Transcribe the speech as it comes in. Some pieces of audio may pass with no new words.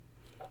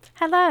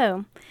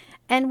Hello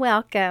and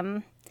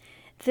welcome.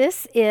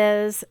 This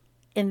is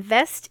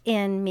Invest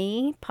in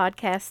Me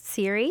podcast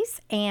series,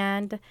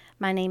 and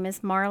my name is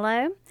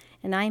Marlo,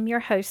 and I'm your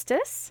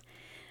hostess.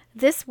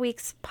 This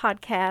week's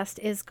podcast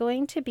is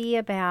going to be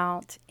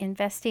about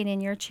investing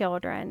in your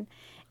children.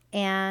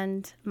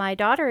 And my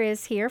daughter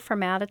is here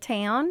from out of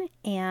town,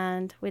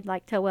 and we'd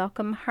like to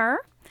welcome her.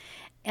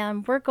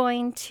 And we're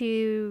going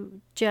to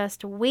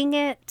just wing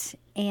it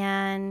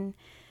and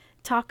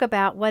talk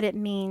about what it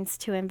means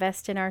to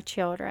invest in our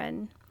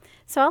children.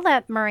 So I'll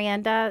let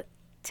Miranda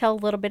tell a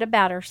little bit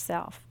about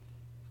herself.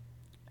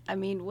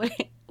 What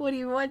do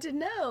you want to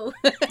know?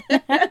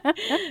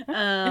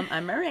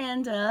 I'm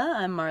Miranda.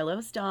 I'm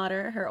Marlo's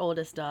daughter, her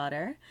oldest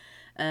daughter.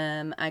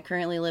 I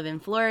currently live in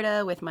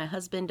Florida with my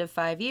husband of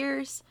 5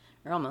 years,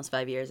 or almost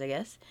 5 years, I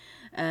guess.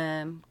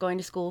 Going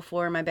to school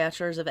for my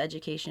bachelor's of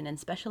education in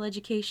special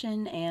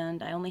education,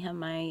 and I only have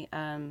my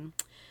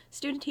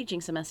student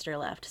teaching semester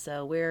left,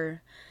 so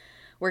we're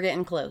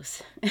getting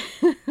close.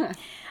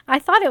 I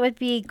thought it would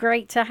be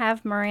great to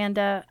have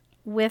Miranda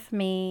with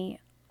me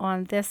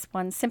on this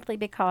one simply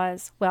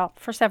because, well,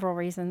 for several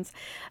reasons,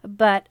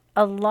 but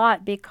a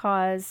lot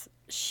because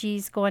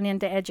she's going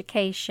into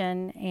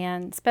education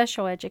and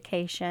special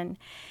education.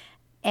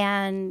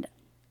 And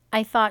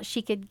I thought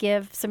she could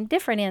give some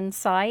different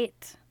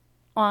insight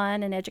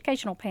on an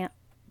educational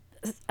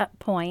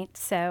point.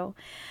 So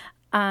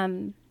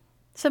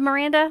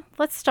Miranda,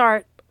 let's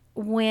start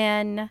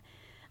when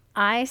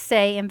I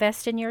say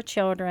invest in your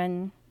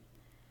children.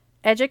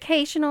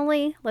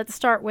 Educationally, let's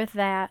start with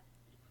that.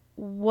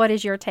 What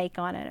is your take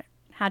on it?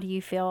 How do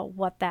you feel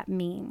what that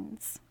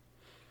means?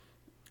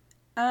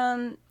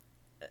 I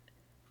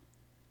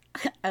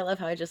love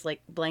how I just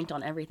blanked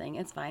on everything.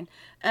 It's fine.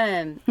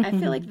 I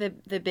feel like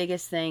the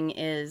biggest thing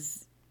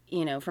is,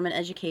 from an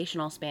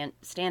educational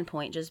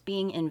standpoint, just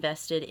being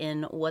invested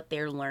in what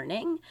they're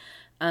learning.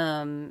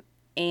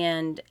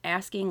 And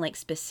asking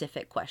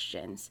specific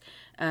questions,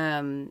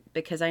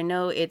 because I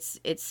know it's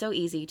so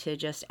easy to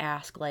just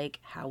ask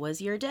how was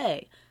your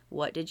day?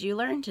 What did you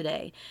learn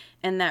today?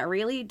 And that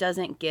really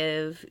doesn't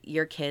give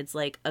your kids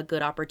a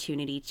good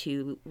opportunity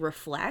to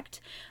reflect.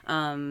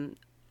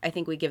 I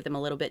think we give them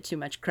a little bit too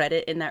much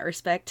credit in that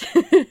respect.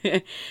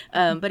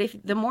 But if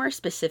the more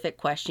specific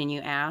question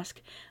you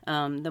ask,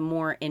 the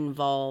more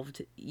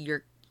involved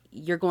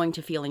you're going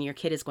to feel, and your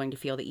kid is going to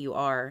feel that you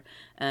are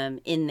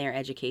in their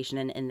education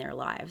and in their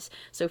lives.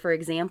 So for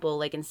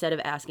example, instead of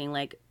asking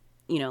like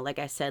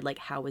I said,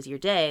 how was your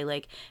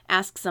day?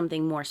 Ask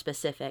something more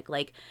specific.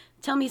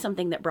 Tell me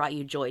something that brought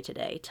you joy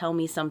today. Tell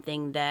me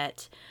something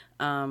that,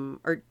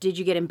 or did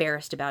you get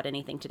embarrassed about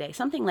anything today?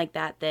 Something like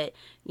that,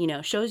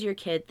 shows your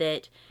kid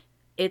that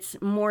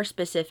it's more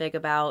specific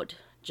about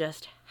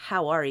just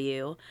how are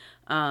you,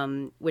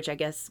 which I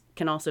guess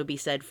can also be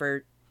said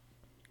for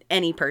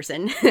any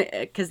person,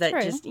 because that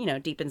True. just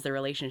deepens the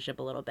relationship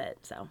a little bit.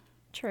 So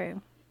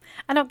True.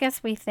 I don't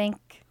guess we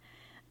think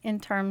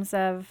in terms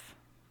of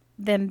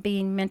them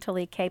being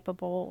mentally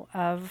capable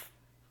of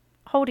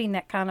holding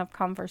that kind of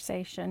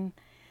conversation,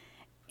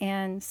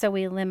 and so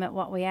we limit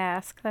what we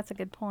ask. That's a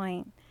good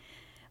point.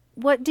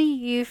 What do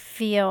you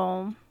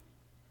feel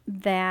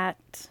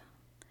that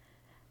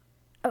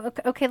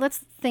okay, let's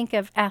think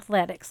of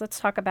athletics.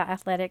 Let's talk about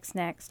athletics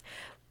next.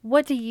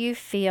 What do you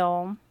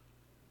feel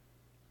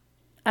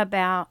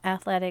about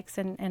athletics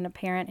and a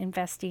parent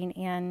investing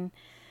in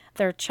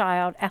their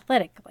child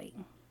athletically?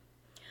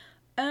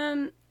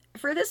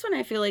 For this one,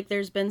 I feel like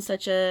there's been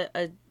such a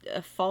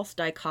false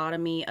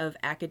dichotomy of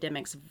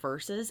academics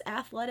versus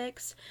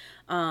athletics,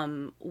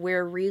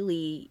 where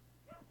really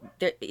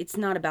it's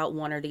not about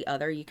one or the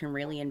other. You can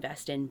really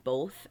invest in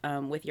both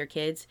with your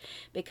kids,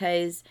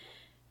 because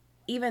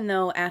even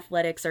though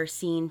athletics are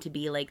seen to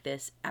be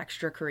this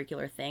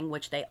extracurricular thing,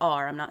 which they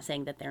are, I'm not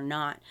saying that they're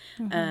not,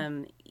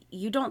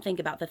 you don't think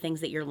about the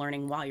things that you're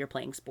learning while you're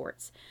playing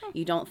sports.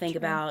 You don't think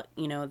about,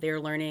 they're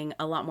learning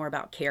a lot more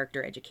about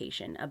character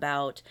education,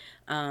 about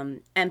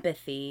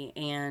empathy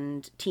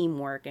and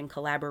teamwork and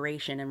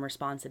collaboration and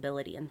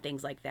responsibility and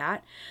things like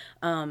that.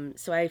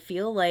 So I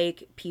feel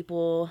like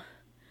people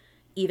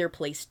either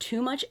place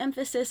too much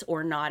emphasis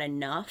or not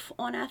enough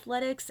on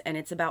athletics, and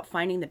it's about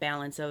finding the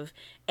balance of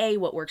A,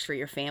 what works for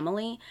your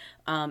family,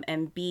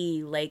 and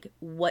B,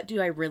 what do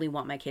I really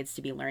want my kids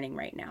to be learning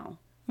right now?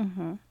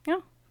 Yeah,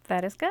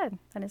 that is good.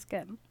 That is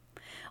good.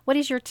 What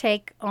is your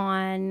take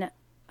on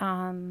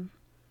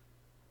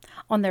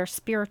their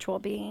spiritual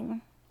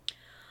being?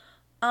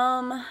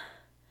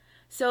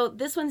 So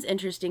this one's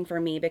interesting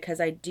for me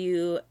because I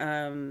do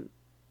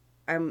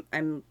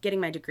I'm getting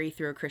my degree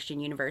through a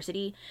Christian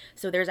university,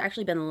 so there's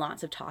actually been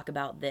lots of talk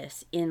about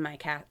this in my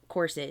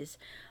courses.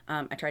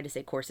 I tried to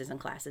say courses and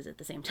classes at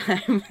the same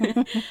time.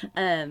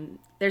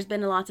 There's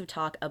been lots of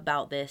talk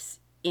about this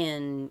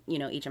in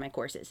each of my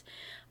courses,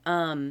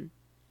 and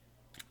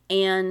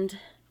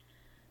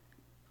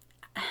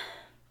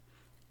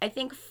I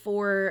think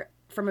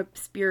from a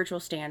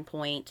spiritual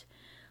standpoint,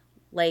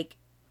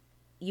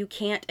 you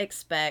can't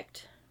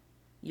expect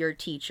your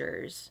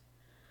teachers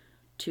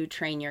to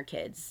train your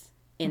kids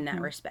in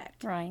that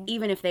respect. Right.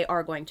 Even if they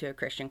are going to a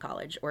Christian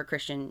college or a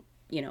Christian,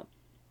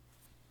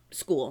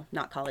 school,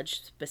 not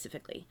college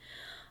specifically.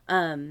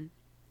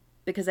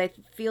 Because I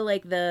feel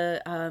like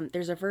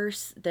there's a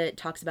verse that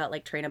talks about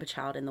like train up a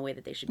child in the way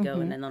that they should go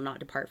and then they'll not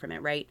depart from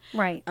it, right?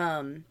 Right.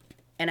 And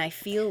I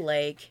feel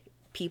like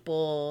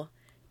people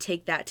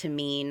take that to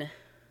mean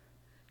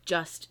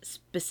just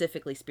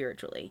specifically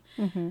spiritually.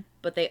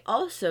 But they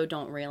also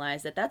don't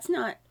realize that that's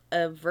not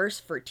a verse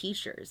for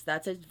teachers.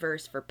 That's a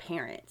verse for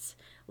parents.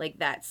 Like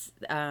that's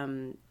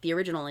the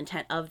original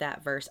intent of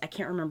that verse. I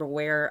can't remember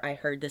where I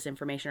heard this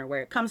information or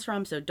where it comes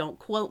from, so don't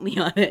quote me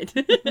on it.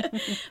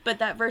 But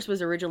that verse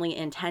was originally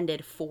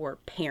intended for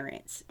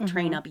parents.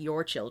 Train up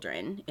your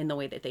children in the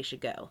way that they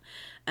should go.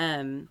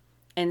 And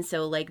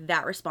so like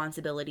that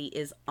responsibility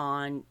is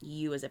on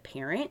you as a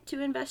parent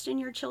to invest in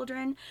your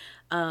children.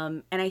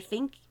 And I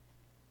think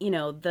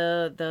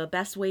the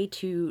best way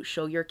to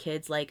show your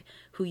kids like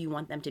who you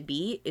want them to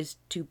be is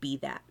to be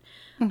that.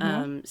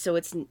 So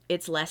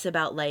it's less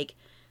about like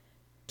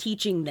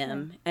teaching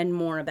them and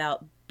more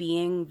about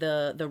being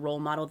the role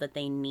model that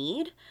they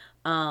need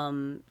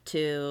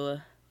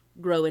to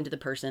grow into the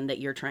person that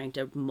you're trying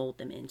to mold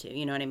them into.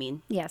 You know what I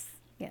mean? Yes.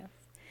 Yes.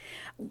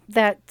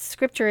 That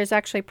scripture is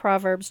actually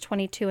Proverbs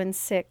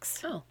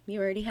 22:6. Oh, you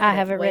already have I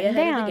have it written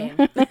down.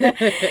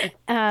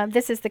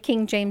 This is the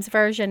King James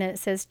Version, and it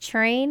says,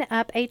 "Train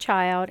up a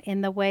child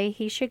in the way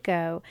he should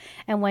go,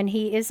 and when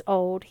he is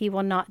old, he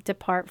will not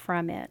depart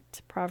from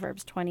it."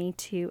 Proverbs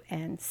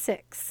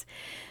 22:6.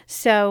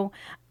 So,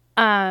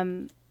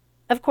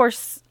 of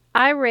course,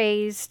 I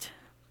raised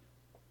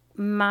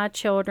my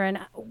children.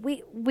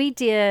 We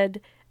did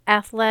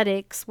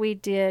athletics, we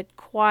did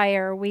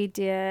choir, we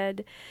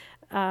did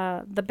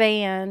the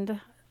band,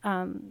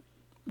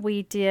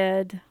 we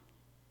did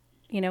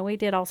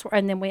all sorts,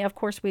 and then we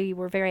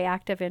were very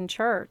active in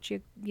church.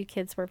 You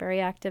kids were very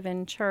active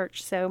in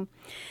church. So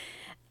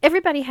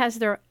everybody has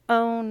their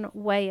own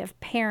way of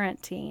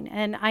parenting.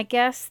 And I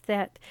guess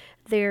that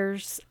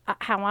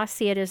how I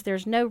see it is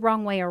there's no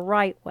wrong way or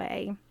right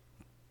way.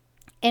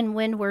 And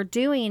when we're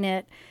doing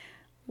it,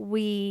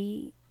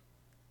 we're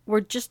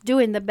just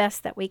doing the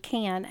best that we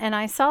can. And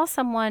I saw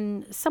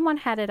someone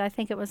had it, I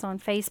think it was on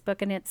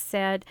Facebook, and it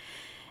said,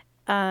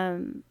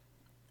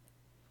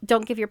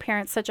 don't give your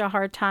parents such a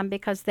hard time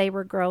because they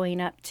were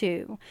growing up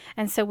too.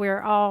 And so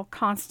we're all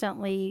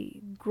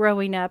constantly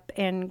growing up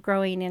and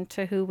growing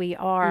into who we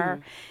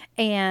are.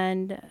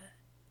 And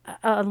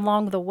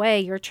along the way,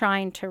 you're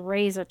trying to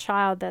raise a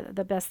child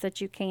the best that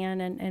you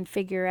can and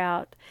figure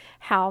out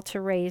how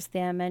to raise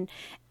them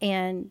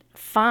and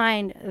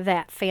find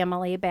that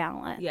family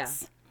balance. Yeah.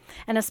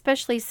 And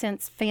especially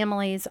since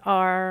families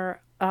are,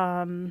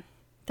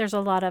 there's a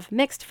lot of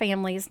mixed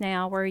families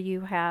now where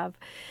you have,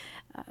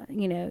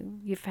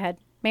 you've had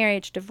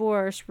marriage,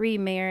 divorce,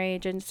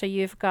 remarriage, and so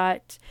you've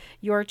got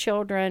your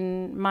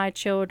children, my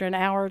children,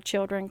 our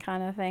children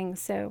kind of thing.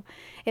 So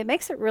it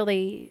makes it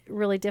really,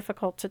 really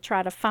difficult to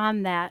try to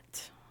find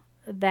that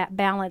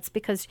balance,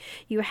 because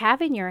you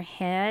have in your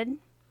head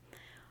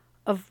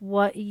of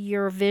what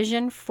your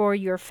vision for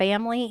your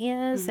family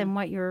is and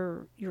what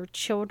your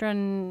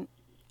children,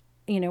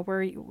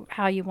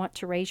 how you want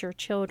to raise your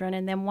children.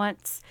 And then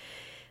once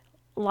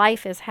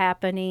life is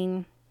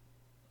happening,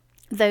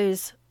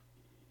 those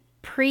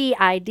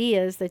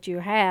pre-ideas that you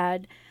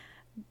had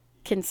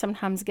can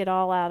sometimes get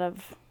all out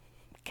of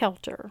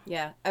kilter.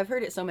 Yeah, I've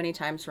heard it so many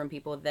times from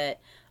people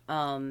that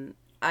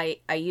I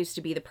used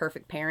to be the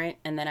perfect parent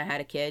and then I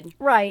had a kid.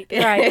 Right,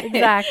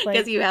 exactly.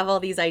 Because you have all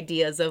these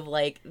ideas of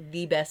like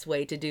the best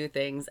way to do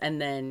things,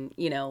 and then,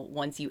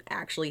 once you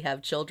actually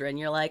have children,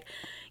 you're like,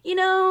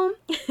 maybe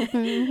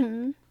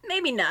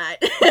not.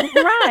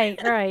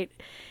 Right.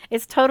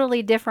 It's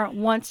totally different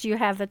once you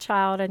have the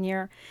child and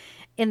you're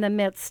in the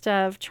midst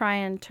of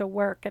trying to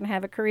work and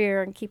have a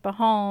career and keep a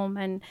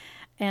home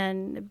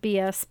and be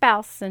a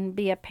spouse and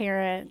be a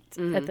parent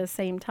at the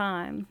same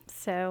time.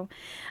 So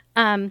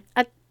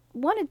I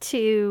wanted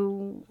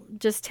to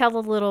just tell a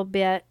little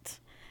bit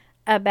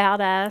about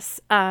us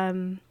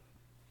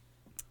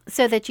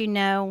so that you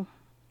know.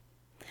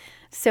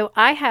 So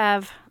I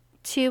have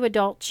 2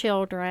 adult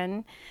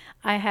children.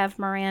 I have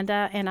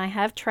Miranda and I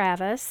have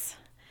Travis,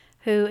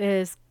 who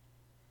is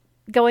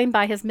going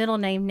by his middle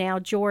name now,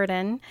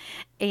 Jordan,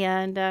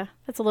 and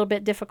that's a little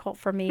bit difficult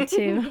for me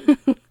to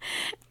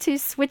to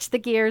switch the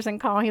gears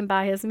and call him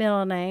by his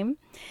middle name.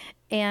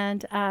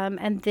 And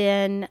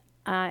then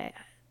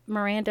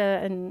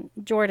Miranda and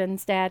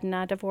Jordan's dad and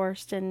I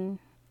divorced, and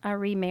I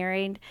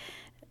remarried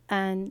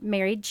and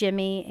married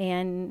Jimmy,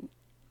 and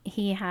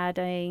he had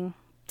a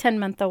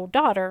 10-month-old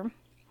daughter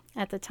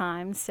at the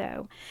time.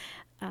 So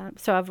I've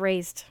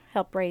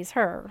helped raise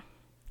her.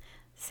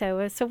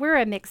 So we're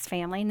a mixed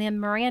family. And then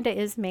Miranda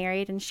is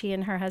married, and she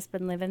and her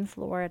husband live in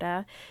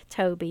Florida,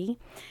 Toby.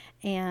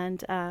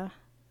 And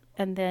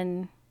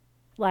then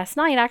last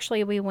night,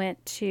 actually, we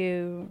went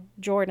to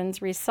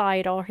Jordan's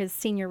recital, his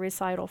senior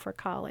recital for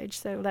college.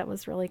 So that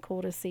was really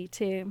cool to see,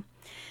 too.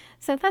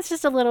 So that's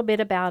just a little bit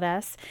about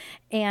us.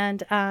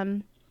 And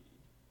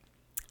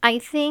I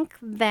think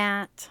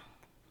that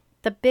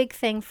the big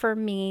thing for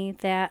me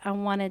that I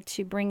wanted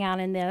to bring out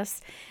in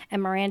this,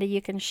 and Miranda,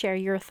 you can share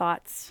your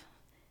thoughts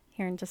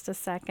here in just a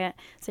second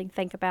so you can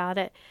think about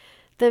it.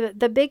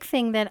 The big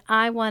thing that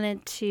I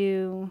wanted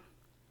to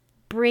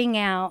bring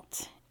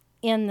out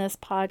in this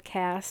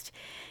podcast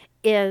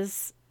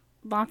is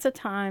lots of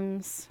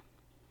times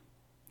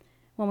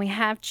when we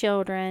have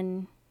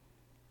children,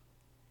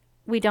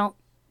 we don't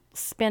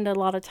spend a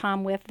lot of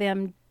time with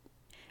them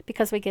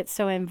because we get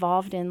so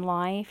involved in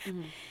life.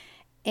 Mm-hmm.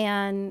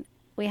 And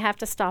we have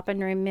to stop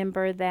and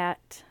remember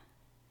that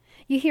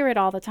you hear it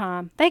all the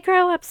time. They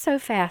grow up so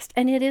fast.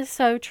 And it is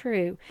so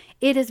true.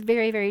 It is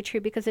very, very true,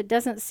 because it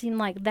doesn't seem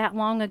like that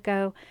long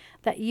ago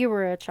that you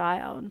were a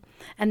child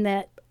and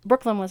that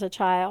Brooklyn was a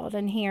child,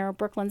 and here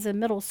Brooklyn's in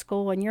middle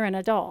school and you're an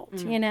adult,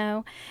 you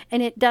know.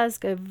 And it does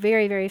go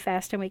very, very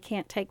fast, and we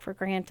can't take for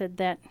granted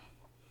that,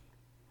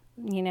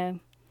 you know,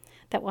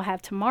 that we'll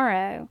have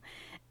tomorrow.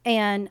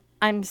 And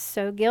I'm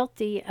so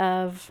guilty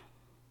of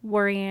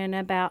worrying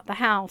about the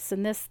house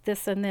and this,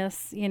 and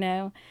this, you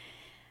know,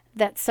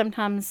 that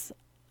sometimes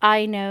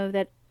I know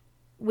that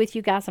with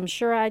you guys, I'm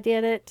sure I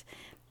did it.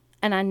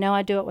 And I know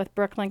I do it with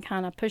Brooklyn,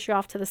 kind of push you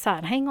off to the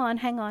side. Hang on.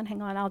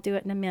 I'll do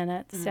it in a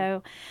minute. Mm-hmm.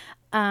 So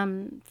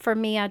for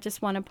me, I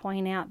just want to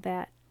point out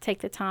that take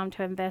the time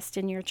to invest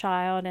in your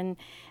child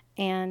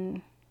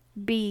and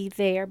be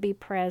there, be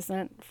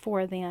present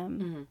for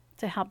them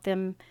to help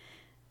them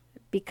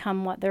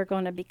become what they're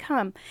going to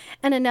become.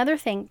 And another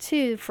thing,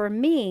 too, for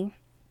me,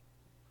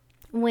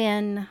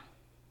 when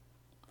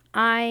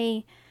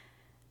I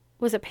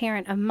was a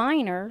parent of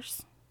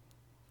minors,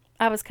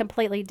 I was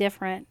completely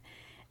different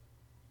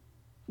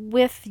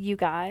with you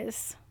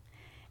guys.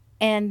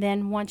 And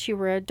then once you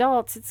were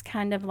adults, it's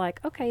kind of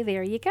like, okay,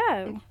 there you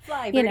go.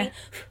 Fly, you know,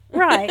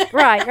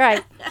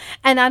 right.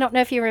 And I don't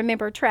know if you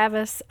remember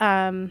Travis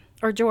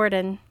or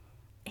Jordan.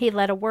 He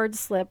let a word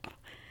slip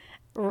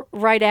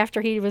right after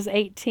he was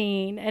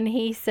 18, and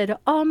he said,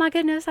 "Oh my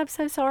goodness, I'm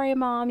so sorry,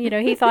 Mom." You know,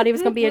 he thought he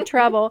was going to be in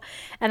trouble,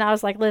 and I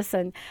was like,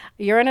 "Listen,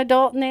 you're an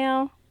adult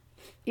now.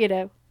 You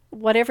know,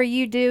 whatever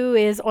you do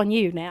is on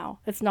you now.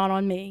 It's not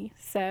on me."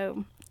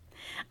 So,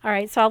 all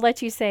right. So I'll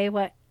let you say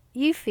what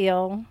you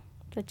feel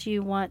that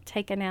you want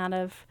taken out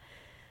of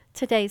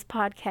today's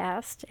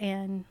podcast.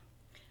 And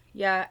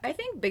yeah, I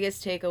think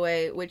biggest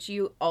takeaway, which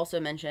you also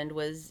mentioned,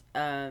 was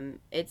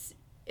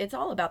it's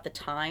all about the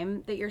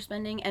time that you're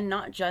spending, and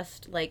not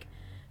just like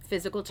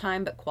physical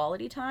time, but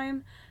quality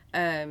time,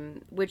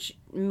 which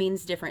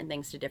means different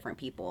things to different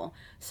people.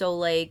 So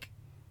like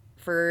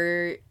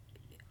for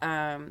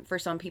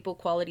some people,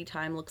 quality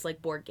time looks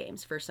like board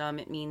games. For some,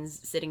 it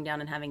means sitting down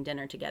and having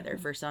dinner together.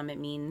 For some, it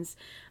means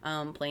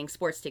playing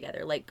sports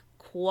together. Like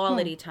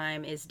quality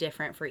time is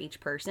different for each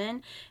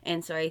person.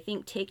 And so I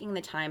think taking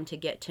the time to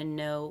get to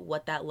know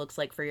what that looks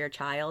like for your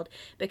child,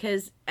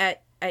 because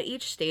at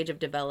each stage of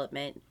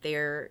development,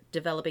 they're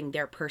developing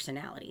their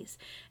personalities.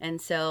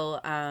 And so,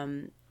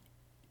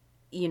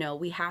 you know,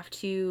 we have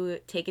to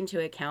take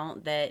into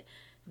account that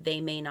they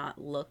may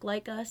not look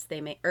like us. They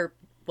may, or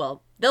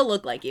well, they'll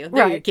look like you.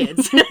 They're your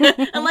kids,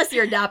 unless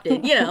you're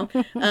adopted, you know.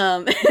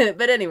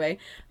 But anyway,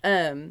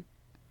 you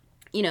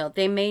know,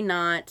 they may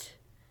not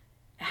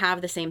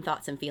have the same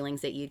thoughts and feelings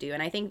that you do.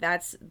 And I think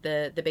that's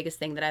the biggest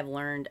thing that I've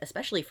learned,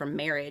 especially from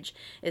marriage,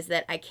 is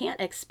that I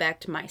can't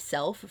expect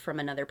myself from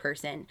another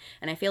person.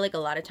 And I feel like a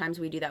lot of times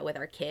we do that with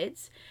our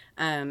kids,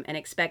 and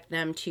expect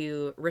them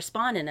to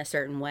respond in a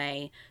certain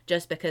way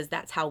just because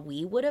that's how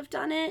we would have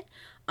done it.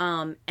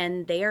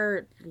 And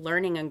they're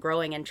learning and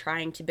growing and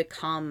trying to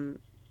become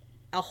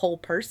a whole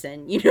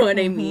person, you know what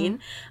I mean?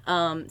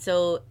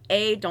 So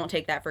A, don't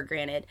take that for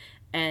granted.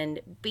 And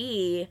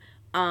B,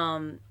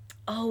 what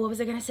was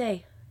I going to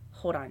say?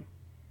 Hold on.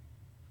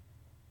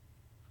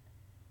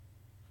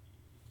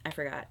 I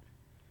forgot.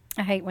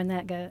 I hate when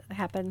that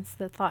happens.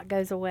 The thought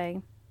goes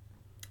away.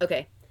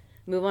 Okay.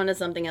 Move on to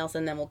something else,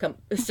 and then we'll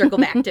circle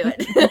back to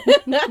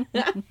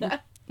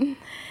it.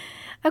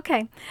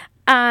 Okay.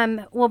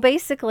 Well,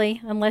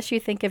 basically, unless you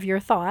think of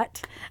your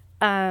thought,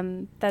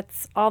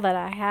 that's all that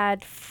I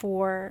had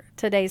for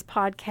today's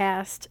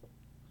podcast.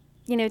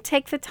 You know,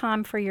 take the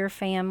time for your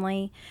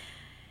family.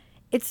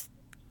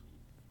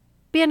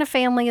 Being a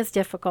family is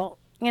difficult.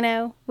 You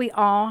know, we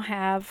all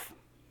have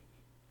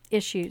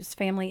issues,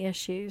 family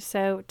issues.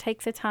 So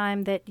take the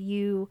time that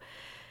you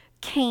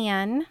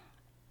can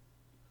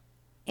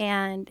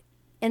and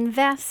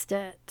invest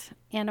it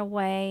in a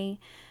way,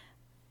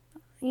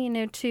 you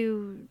know,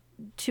 to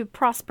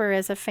prosper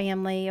as a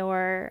family,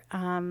 or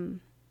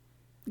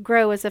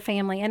grow as a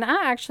family. And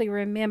I actually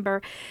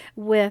remember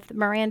with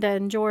Miranda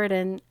and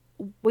Jordan,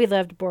 we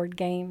loved board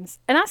games,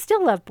 and I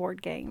still love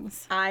board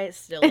games. I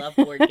still love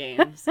board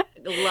games.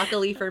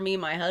 Luckily for me,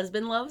 my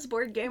husband loves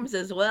board games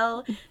as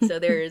well. So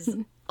there's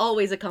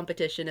always a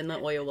competition in the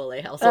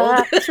Oyewole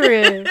household.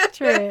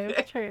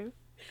 True.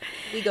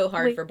 We go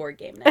hard for board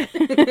game night.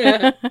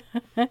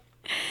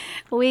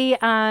 We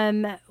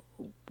had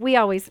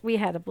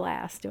a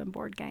blast doing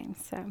board games.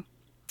 So,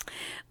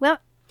 well.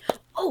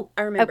 Oh,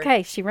 I remember.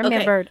 Okay, she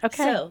remembered.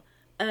 Okay. So,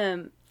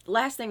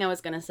 last thing I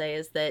was going to say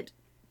is that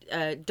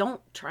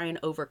don't try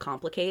and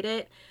overcomplicate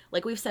it.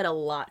 Like we've said a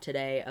lot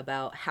today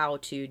about how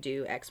to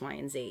do X, Y,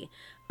 and Z.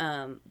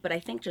 But I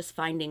think just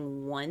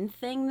finding one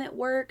thing that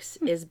works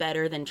is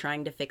better than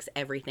trying to fix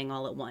everything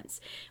all at once,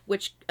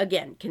 which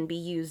again can be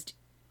used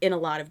in a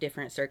lot of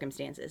different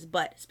circumstances.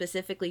 But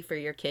specifically for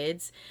your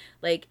kids,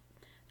 like,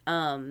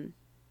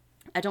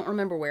 I don't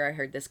remember where I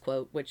heard this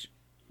quote, which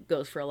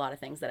goes for a lot of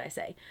things that I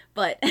say,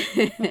 but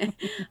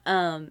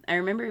I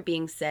remember it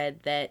being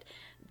said that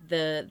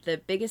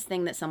the biggest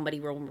thing that somebody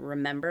will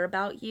remember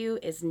about you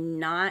is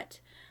not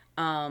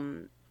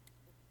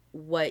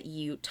what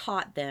you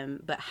taught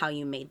them, but how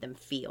you made them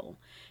feel.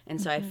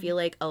 And so I feel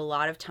like a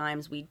lot of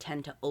times we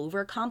tend to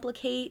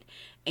overcomplicate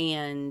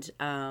and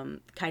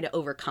kind of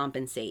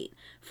overcompensate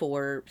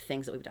for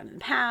things that we've done in the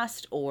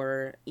past,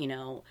 or, you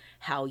know,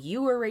 how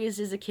you were raised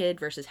as a kid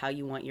versus how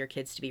you want your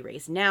kids to be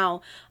raised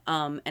now.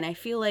 And I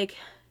feel like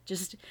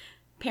just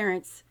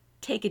parents,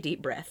 take a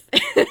deep breath.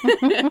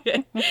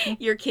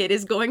 Your kid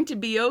is going to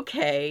be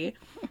okay.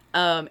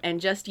 And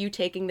just you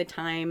taking the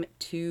time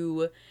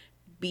to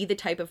be the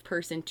type of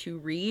person to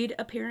read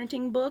a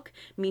parenting book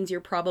means you're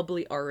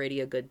probably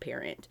already a good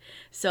parent.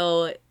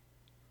 So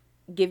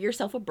give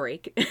yourself a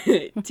break,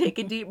 take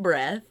a deep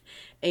breath,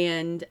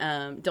 and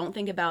don't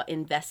think about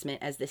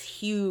investment as this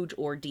huge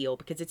ordeal,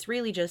 because it's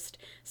really just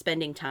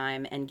spending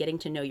time and getting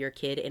to know your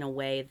kid in a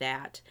way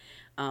that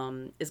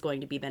is going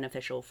to be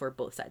beneficial for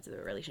both sides of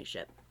the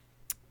relationship.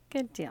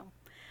 Good deal.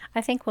 I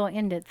think we'll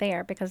end it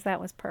there because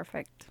that was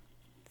perfect.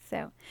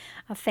 So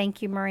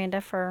thank you,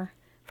 Miranda, for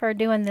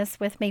doing this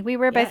with me. We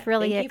were both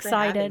really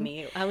excited. Thank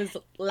you for having me. I was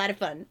a lot of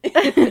fun.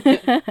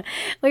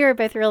 We were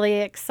both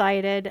really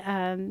excited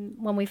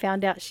when we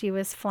found out she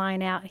was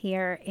flying out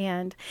here,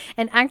 and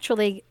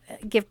actually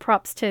give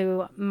props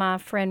to my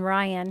friend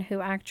Ryan,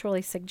 who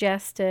actually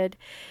suggested,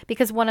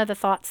 because one of the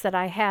thoughts that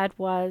I had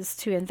was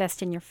to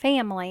invest in your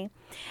family,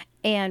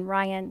 and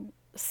Ryan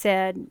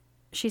said,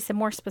 she said,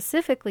 more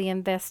specifically,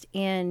 invest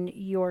in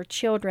your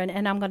children.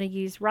 And I'm going to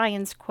use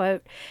Ryan's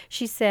quote.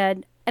 She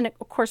said, and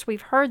of course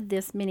we've heard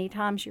this many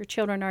times, your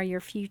children are your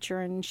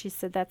future. And she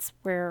said that's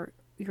where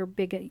your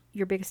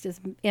biggest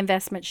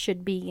investment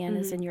should be in,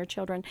 is in your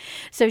children.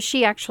 So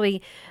she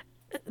actually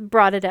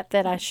brought it up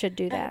that I should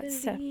do that.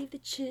 I believe the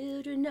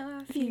children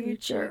are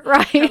future.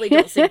 Right. Probably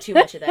don't sing too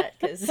much of that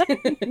because we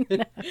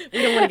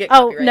don't want to get copyrighted.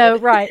 Oh, no,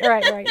 right,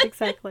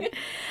 exactly.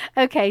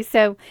 Okay,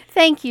 so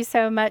thank you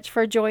so much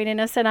for joining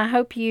us, and I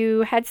hope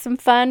you had some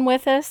fun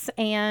with us,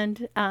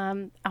 and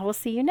I will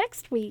see you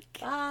next week.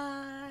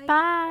 Bye.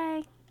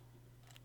 Bye.